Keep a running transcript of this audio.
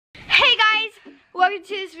welcome to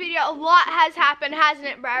this video. A lot has happened, hasn't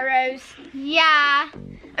it, Briar Rose? Yeah.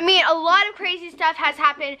 I mean, a lot of crazy stuff has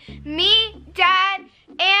happened. Me, Dad,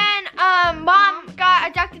 and Mom got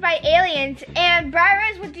abducted by aliens. And Briar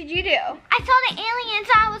Rose, what did you do? I saw the aliens.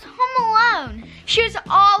 I was home alone. She was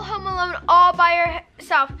all home alone, all by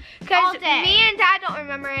herself. Because All day. me and Dad don't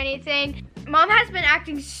remember anything. Mom has been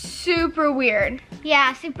acting super weird.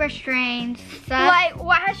 Yeah, super strange stuff. Like,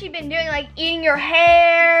 what has she been doing? Like, eating your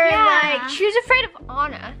hair? Yeah. Like, she was afraid of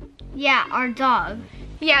Anna. Yeah, our dog.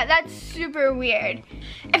 Yeah, that's super weird.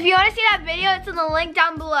 If you want to see that video, it's in the link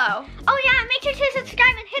down below. Oh yeah, make sure to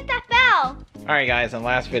subscribe and hit that bell. Alright guys, in the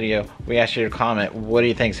last video, we asked you to comment what do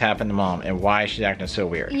you think's happened to Mom and why she's acting so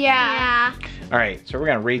weird. Yeah. Alright, so we're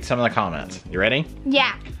going to read some of the comments. You ready?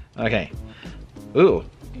 Yeah. Okay. Ooh,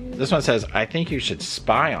 this one says, I think you should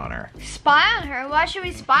spy on her. Spy on her? Why should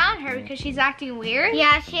we spy on her? Because she's acting weird?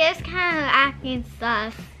 Yeah, she is kind of acting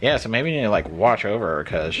sus. Yeah, so maybe you need to like watch over her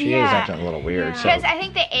because she is acting a little weird. So. Because I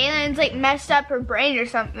think the aliens like messed up her brain or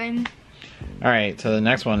something. Alright, so the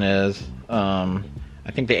next one is,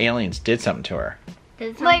 I think the aliens did something to her.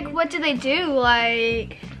 Like, what did they do?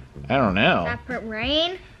 Like, I don't know. Separate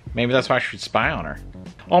brain? Maybe that's why she should spy on her.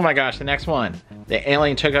 Oh my gosh, the next one. The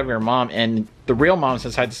alien took over your mom and the real mom's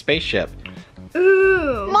inside the spaceship.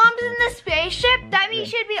 ooh. Mom's in the spaceship? That means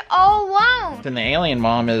she'd be all alone. Then the alien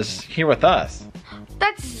mom is here with us.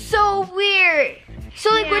 That's so weird. So,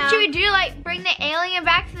 like, what Yeah. should we do? Like, bring the alien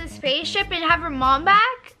back to the spaceship and have her mom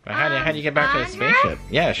back? But how do you get back to the spy on her? spaceship?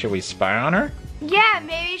 Yeah, should we spy on her? Yeah,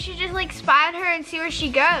 maybe we should just, like, spy on her and see where she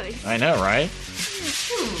goes. I know, right?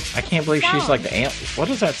 I can't believe she's like the alien. What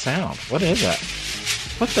is that sound? What is that?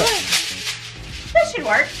 What the? This should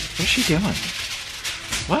work. What's she doing?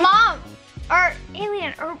 What? Mom! Or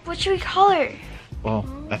alien, or what should we call her? Well,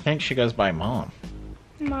 I think she goes by Mom.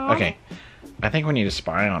 Mom? Okay, I think we need to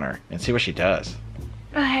spy on her and see what she does.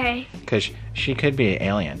 Okay. Because she could be an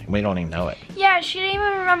alien. We don't even know it. Yeah, she didn't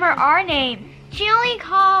even remember our name. She only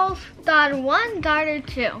calls daughter 1, daughter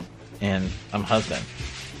 2. And I'm husband.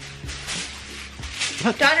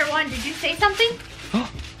 Daughter 1, did you say something?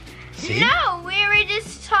 See? No, we were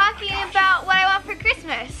just talking about what I want for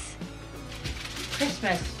Christmas.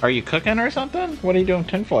 Christmas. Are you cooking or something? What are you doing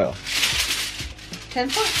tinfoil?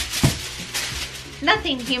 Tinsel?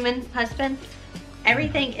 Nothing, human husband.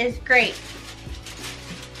 Everything is great.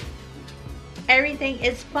 Everything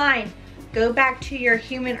is fine. Go back to your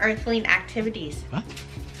human earthling activities. What?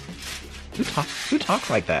 Who talks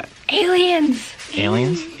like that? Aliens.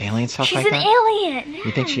 Aliens? Aliens talk She's like an that? alien.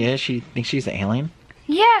 You think she is? She thinks she's the alien?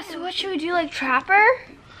 Yeah, so what should we do, like trap her?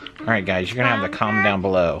 Alright guys, you're gonna have to comment down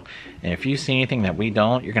below. And if you see anything that we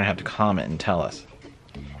don't, you're gonna have to comment and tell us.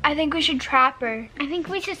 I think we should trap her. I think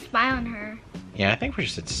we should spy on her. Yeah, I think we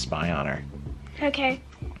should spy on her. Okay.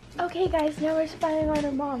 Okay guys, now we're spying on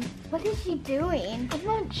her mom. What is she doing? I'm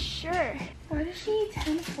not sure. Why does she need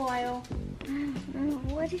tinfoil?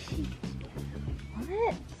 What is she?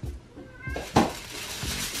 What?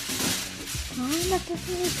 Mom, that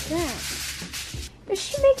doesn't make sense. Is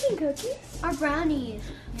she making cookies? Our brownies.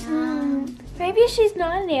 Yeah. Maybe she's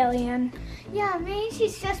not an alien. Yeah, maybe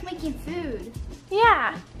she's just making food.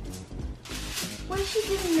 Yeah. What is she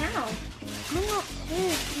doing now? I'm not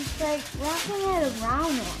sure. She's like wrapping it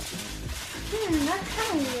around it. That's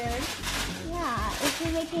kind of weird. Yeah, is she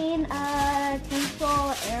making a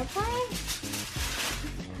tinsel airplane?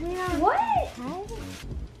 What?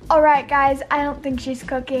 Alright guys, I don't think she's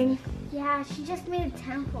cooking. Yeah, she just made a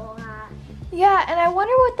temple hat. Yeah, and I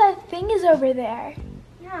wonder what that thing is over there.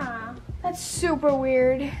 Yeah. That's super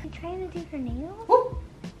weird. You trying to do her nails? What?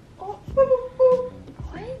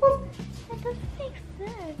 That doesn't make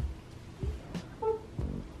sense.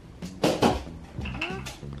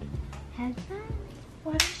 Headphones?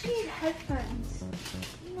 Why does she need headphones?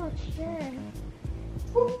 I'm not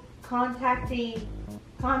sure.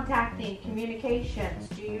 Contacting communications.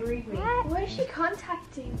 Do you read me? What is she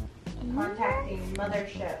contacting? Contacting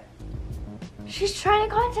mothership. She's trying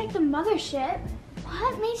to contact the mothership.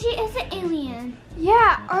 What? Maybe she is an alien.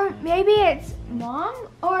 Yeah, or maybe it's mom,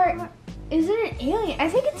 or is it an alien? I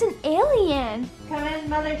think it's an alien. Come in,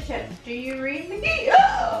 mothership. Do you read me?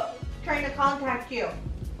 Trying to contact you.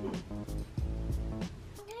 I'm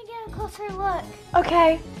gonna get a closer look.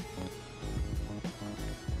 Okay.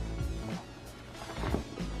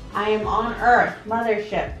 I am on Earth,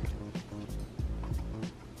 mothership.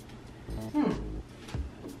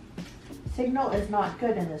 Signal is not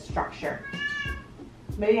good in this structure.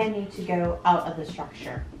 Maybe I need to go out of the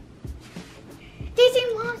structure. Daisy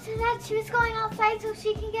Mom said that she was going outside so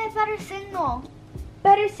she can get a better signal.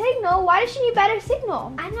 Better signal? Why does she need better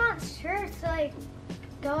signal? I'm not sure. It's like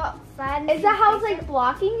go outside. Is the house like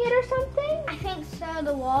blocking it or something? I think so,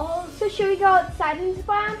 the walls. So should we go outside and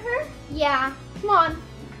spy on her? Yeah. Come on.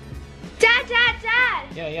 Dad!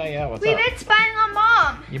 Yeah, what's We've up? been spying on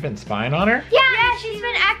Mom. You've been spying on her? Yeah, she's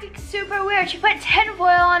been acting super weird. She put tinfoil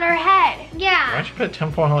on her head. Yeah. Why'd you put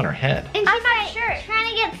tinfoil on her head? And I'm she's not like sure. trying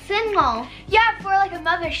to get signal. Yeah, for like a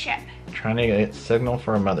mothership. Trying to get signal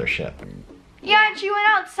for a mothership. Yeah, and she went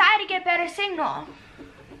outside to get better signal.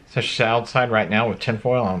 So she's outside right now with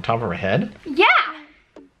tinfoil on top of her head? Yeah.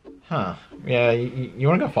 Huh. Yeah, you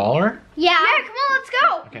want to go follow her? Yeah. Yeah, come on, let's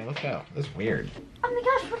go. Okay, let's go. This is weird. Oh my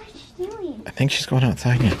gosh, what is she doing? I think she's going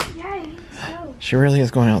outside now. Yeah, I think so. She really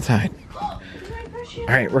is going outside. Oh my gosh, All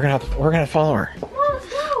right, we're gonna follow her. come on, let's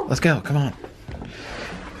go. Let's go. Come on.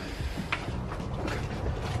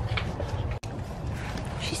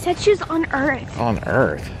 She said she was on Earth. On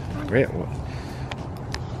Earth.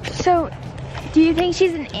 So, do you think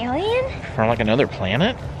she's an alien? From like another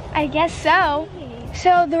planet? I guess so.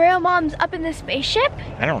 So the real mom's up in the spaceship?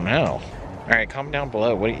 I don't know. All right, comment down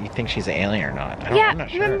below. What do you think she's an alien or not? Yeah, I'm not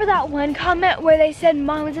sure. remember that one comment where they said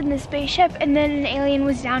Mom was in the spaceship and then an alien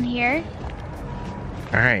was down here?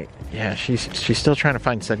 All right. Yeah, she's still trying to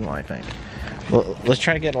find signal, I think. Well, let's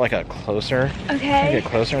try to get like a closer. Try to Okay. get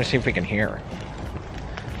closer and see if we can hear her.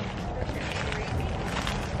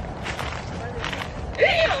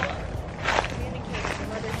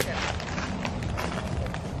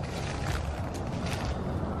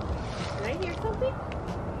 Did I hear something?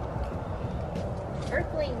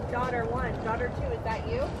 Earthling, daughter 1, daughter 2, is that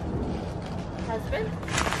you? Husband?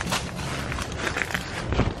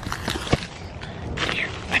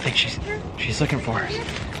 I think she's looking for us.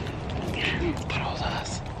 Follows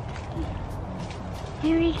us.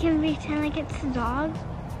 Maybe we can pretend like it's a dog.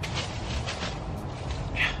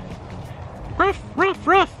 Ruff, ruff,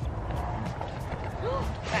 ruff.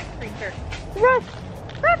 That creature. Ruff.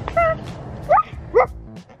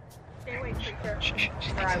 Stay away, creature. She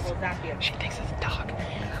Or I will zap you. She thinks it's a dog.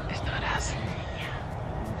 It's not us.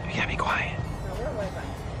 We gotta be quiet. Now, where was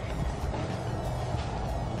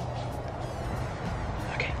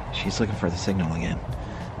I? Okay, she's looking for the signal again.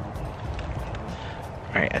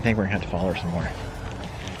 All right, I think we're gonna have to follow her some more.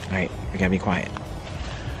 All right, we gotta be quiet.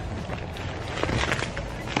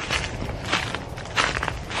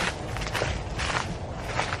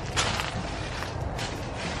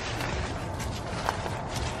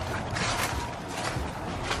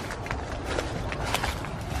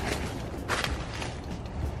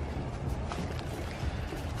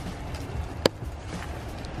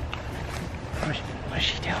 What is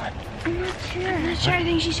she doing? I'm not sure. I'm not sure. I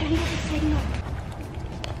think she's trying to get the signal.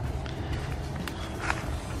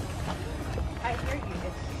 I hear you.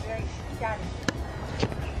 It's very scattered.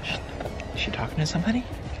 Is she talking to somebody?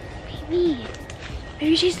 Maybe.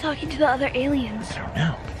 Maybe she's talking to the other aliens. I don't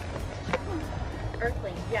know.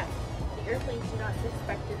 Earthlings, yes. The Earthlings do not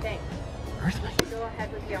suspect a thing. Earthling. Go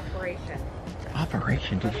ahead with the operation.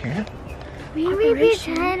 Operation, did you hear that? Maybe we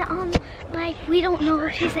pretend like we don't know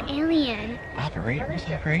if she's an alien. Operation? What's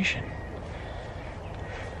operation?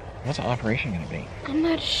 What's operation gonna be? I'm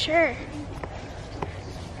not sure.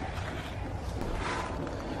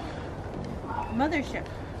 Mothership.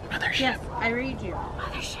 Mothership. Yes, I read you.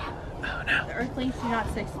 Mothership. Oh no. The Earthlings do not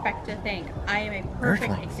suspect a thing. I am a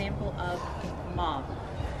perfect Earthlings. example of Mom.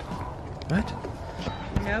 What?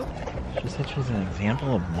 Nope. She said she's an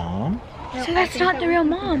example of Mom? No, So I that's think not that the we real can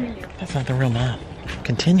mom. continue. That's not the real Mom.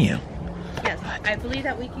 Continue. Yes, I believe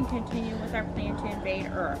that we can continue with our plan to invade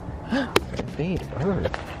Earth. Invade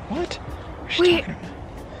Earth. What? What's she Wait. talking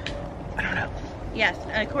about? I don't know. Yes,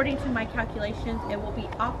 according to my calculations, it will be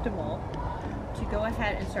optimal to go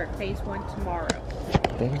ahead and start phase 1 tomorrow.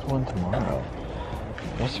 Phase 1 tomorrow.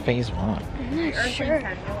 What's phase 1? I'm The not Earthlings sure.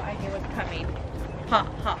 have no idea what's coming. Ha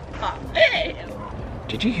ha ha.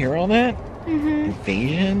 Did you hear all that? Mm-hmm.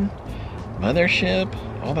 Invasion? Mothership?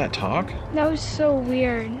 All that talk? That was so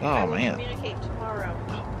weird. Oh I will man. communicate tomorrow.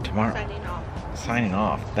 Tomorrow. Signing off. Signing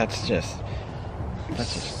off. That just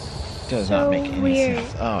does So not make any weird.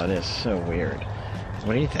 sense. Oh, it is so weird.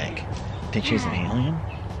 What do you think? Think she's an alien?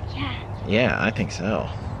 Yeah. Yeah, I think so.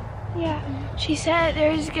 Yeah. She said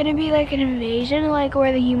there's gonna be like an invasion, like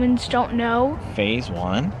where the humans don't know. Phase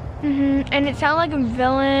 1? And it sounded like a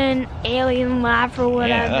villain alien laugh or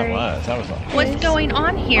whatever. Yeah, that was like... What's going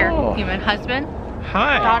on here, Oh. human husband?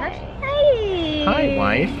 Hi. Daughter? Hey. Hi,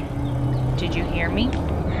 wife. Did you hear me?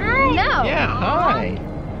 Hi. No. Yeah, hi.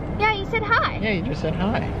 Yeah, you said hi. Yeah, you just said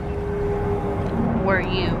hi. Were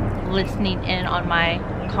you listening in on my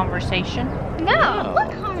conversation? No. Oh,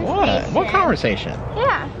 What conversation? What? What conversation?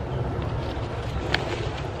 Yeah.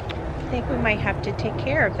 I think we might have to take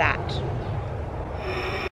care of that.